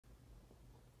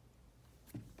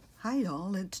Hi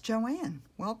y'all, it's Joanne.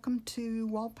 Welcome to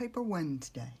Wallpaper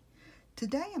Wednesday.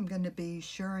 Today I'm going to be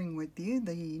sharing with you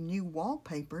the new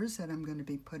wallpapers that I'm going to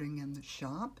be putting in the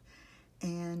shop.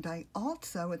 And I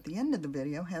also, at the end of the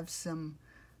video, have some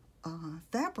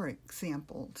fabric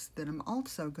samples that I'm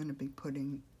also going to be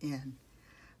putting in.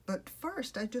 But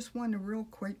first, I just want to real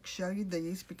quick show you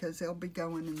these because they'll be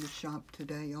going in the shop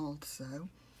today also.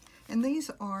 And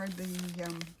these are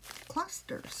the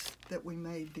clusters that we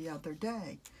made the other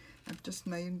day. I've just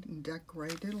made and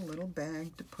decorated a little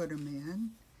bag to put them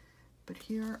in. But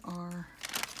here are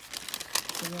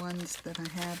the ones that I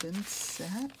have in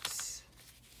sets.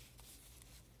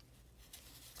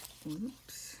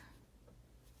 Oops.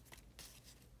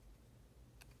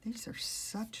 These are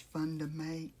such fun to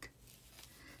make.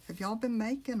 Have y'all been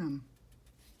making them?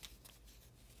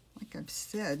 Like I've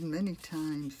said many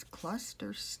times,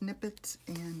 cluster snippets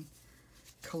and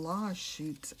collage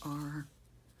sheets are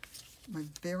my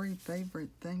very favorite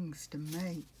things to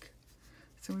make.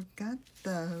 So we've got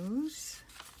those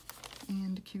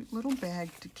and a cute little bag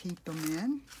to keep them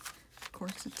in. Of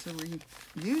course, it's a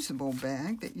reusable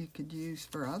bag that you could use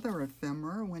for other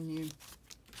ephemera when you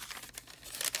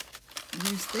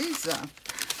use these up.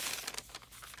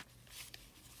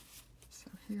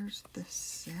 So here's the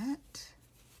set.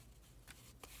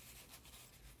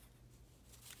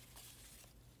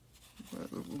 Whoa,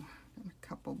 and a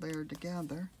couple there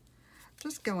together.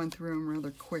 Just going through them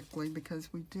rather quickly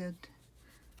because we did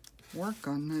work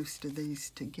on most of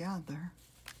these together.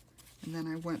 And then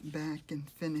I went back and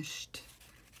finished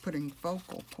putting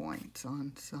focal points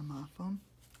on some of them.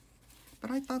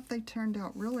 But I thought they turned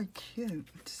out really cute.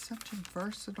 It's such a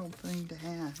versatile thing to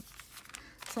have.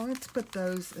 So let's put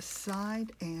those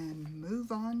aside and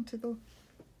move on to the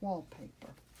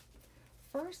wallpaper.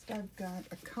 First, I've got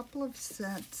a couple of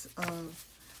sets of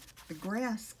the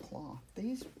grass cloth.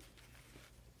 These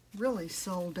really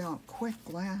sold out quick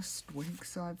last week,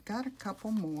 so I've got a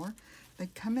couple more. They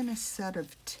come in a set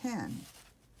of 10.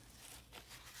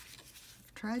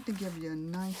 I've tried to give you a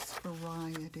nice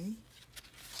variety.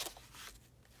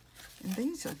 And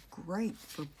these are great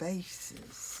for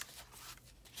bases.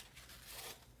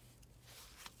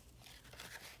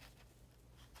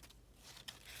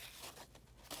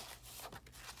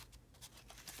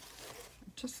 I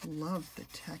just love the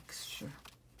texture.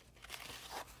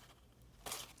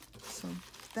 So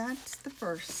that's the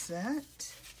first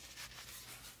set.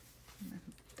 Move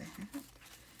that.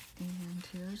 And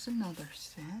here's another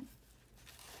set.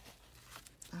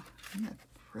 Oh, isn't that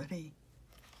pretty?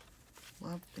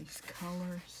 Love these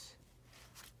colors.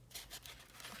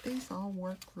 These all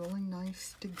work really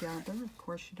nice together. Of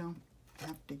course, you don't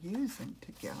have to use them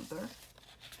together.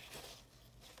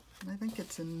 And I think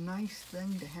it's a nice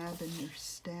thing to have in your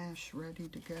stash ready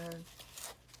to go.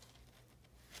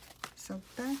 So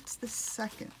that's the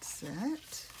second set.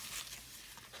 Let's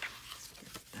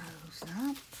get those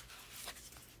up.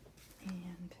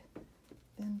 And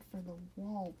then for the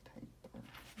wallpaper, let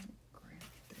me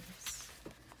grab this.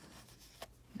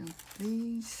 Now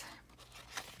this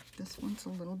one's a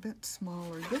little bit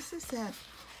smaller. This is that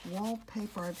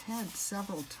wallpaper I've had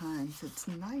several times. It's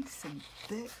nice and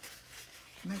thick,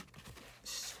 make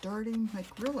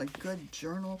really good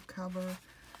journal cover.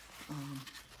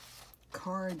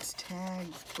 Cards,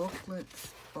 tags,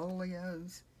 booklets,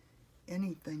 folios,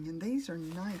 anything. And these are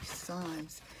nice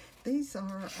size. These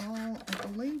are all, I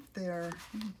believe they're,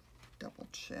 double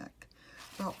check,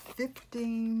 about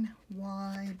 15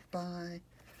 wide by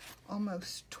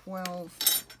almost 12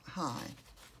 high.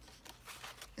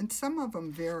 And some of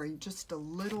them vary just a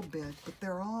little bit, but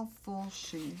they're all full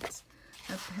sheets.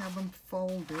 I have to have them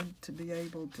folded to be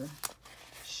able to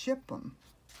ship them.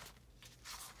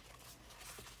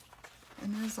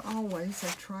 And as always,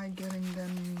 I try getting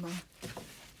them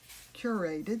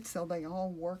curated so they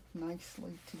all work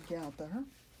nicely together.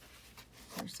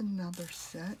 There's another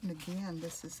set, and again,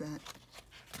 this is that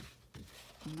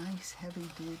nice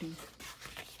heavy-duty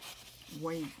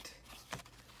weight.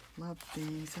 Love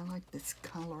these. I like this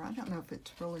color. I don't know if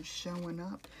it's really showing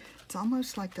up. It's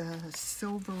almost like a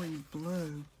silvery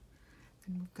blue.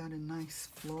 And we've got a nice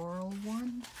floral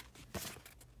one.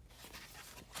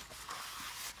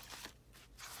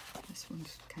 This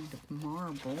one's kind of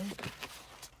marble.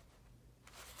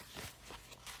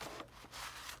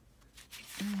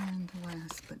 And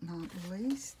last but not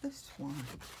least, this one.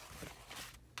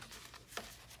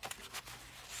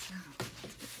 So,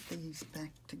 let's get these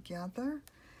back together.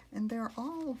 And they're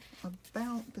all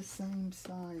about the same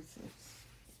sizes.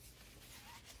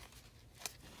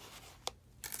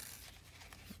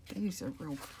 These are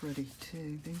real pretty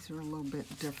too. These are a little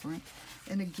bit different.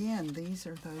 And again, these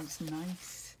are those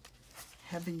nice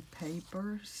heavy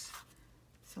papers.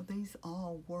 So these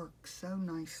all work so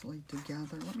nicely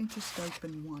together. Let me just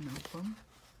open one of them.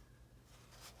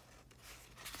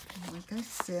 Like I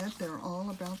said, they're all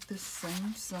about the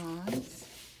same size.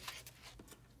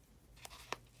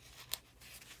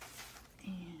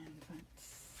 And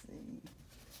let's see,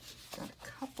 got a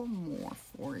couple more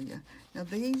for you. Now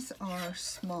these are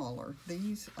smaller.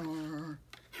 These are,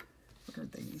 what are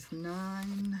these,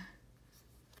 9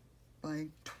 by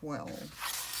 12.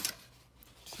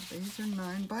 So these are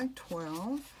 9 by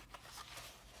 12.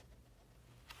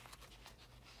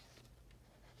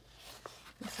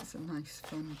 This is a nice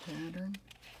fun pattern,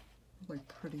 really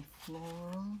pretty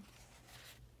floral.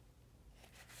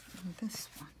 And this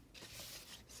one.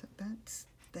 So that's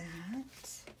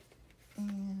that.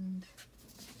 And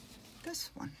this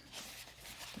one.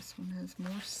 This one has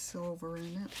more silver in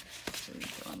it. So you're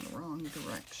going the wrong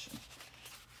direction.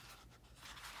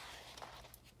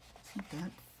 Isn't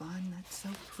that fun? That's so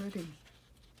pretty.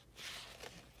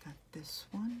 Got this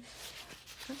one.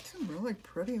 Got some really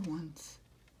pretty ones.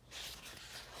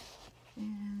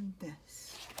 And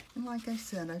this. And like I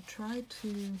said, I try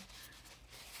to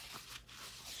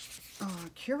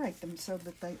curate them so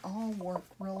that they all work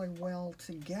really well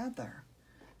together.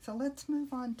 So let's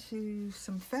move on to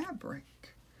some fabric.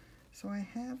 So I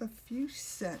have a few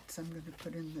sets I'm going to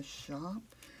put in the shop,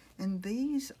 and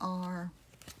these are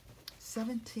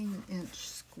 17-inch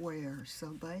squares,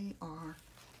 so they are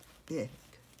big.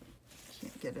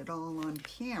 Can't get it all on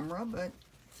camera, but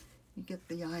you get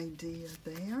the idea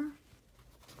there.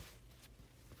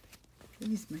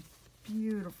 These make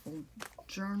beautiful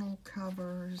journal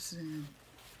covers and,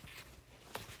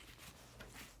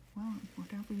 well,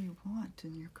 whatever you want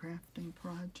in your crafting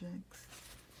projects.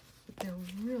 But they're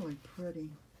really pretty.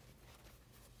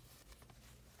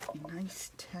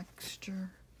 Nice texture.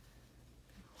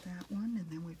 That one, and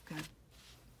then we've got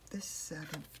this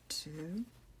set of 2.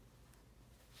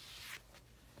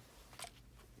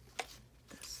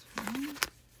 This one.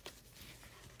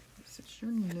 This is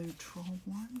your neutral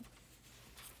one.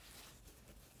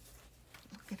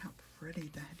 Look at how pretty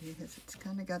that is. It's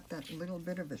kind of got that little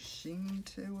bit of a sheen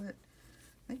to it.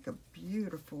 Make a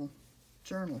beautiful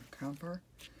journal cover.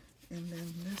 And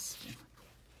then this one.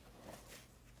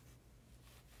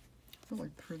 Really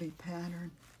pretty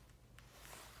pattern.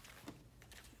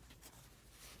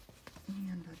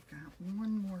 And I've got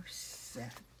one more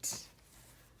set. Let's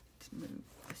move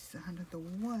this out of the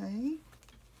way.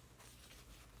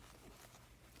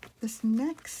 This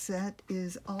next set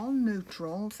is all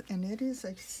neutrals, and it is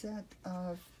a set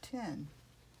of 10.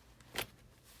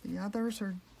 The others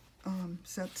are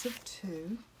sets of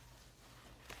 2.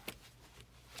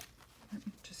 Let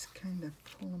me just kind of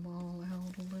pull them all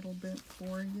out a little bit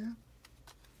for you.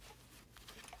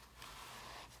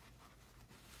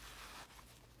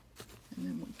 And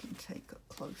then we can take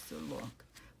a closer look.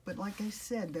 But like I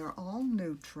said, they're all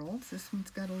neutrals. This one's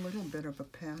got a little bit of a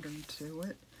pattern to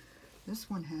it. This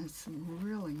one has some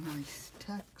really nice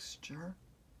texture.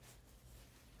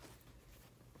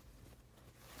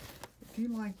 If you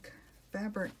like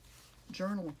fabric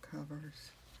journal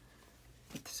covers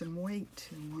with some weight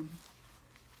to them,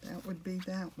 that would be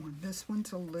that one. This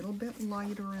one's a little bit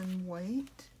lighter in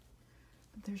weight,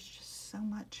 but there's just so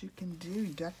much you can do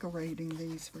decorating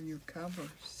these for your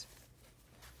covers.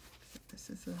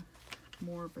 This is a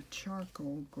more of a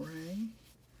charcoal gray.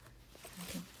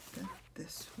 Got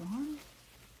this one.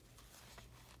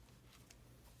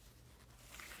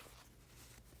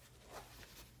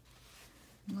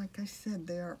 And like I said,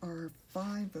 there are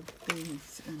 5 of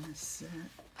these in a set.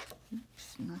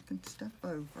 Oops, knocking stuff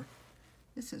over.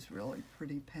 This is really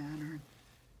pretty pattern.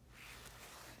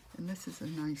 And this is a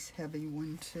nice heavy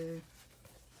one too.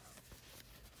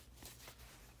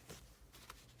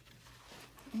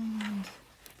 And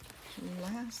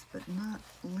last but not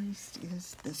least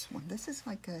is this one. This is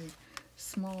like a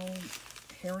small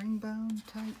herringbone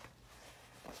type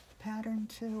pattern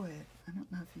to it. I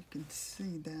don't know if you can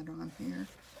see that on here,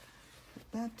 but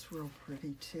that's real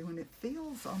pretty too, and it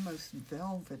feels almost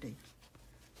velvety.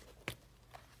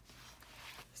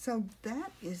 So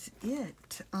that is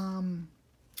it.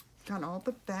 Got all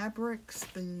the fabrics,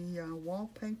 the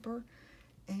wallpaper,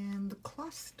 and the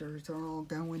clusters are all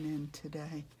going in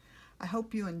today. I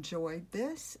hope you enjoyed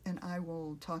this, and I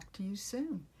will talk to you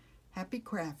soon. Happy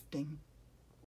crafting.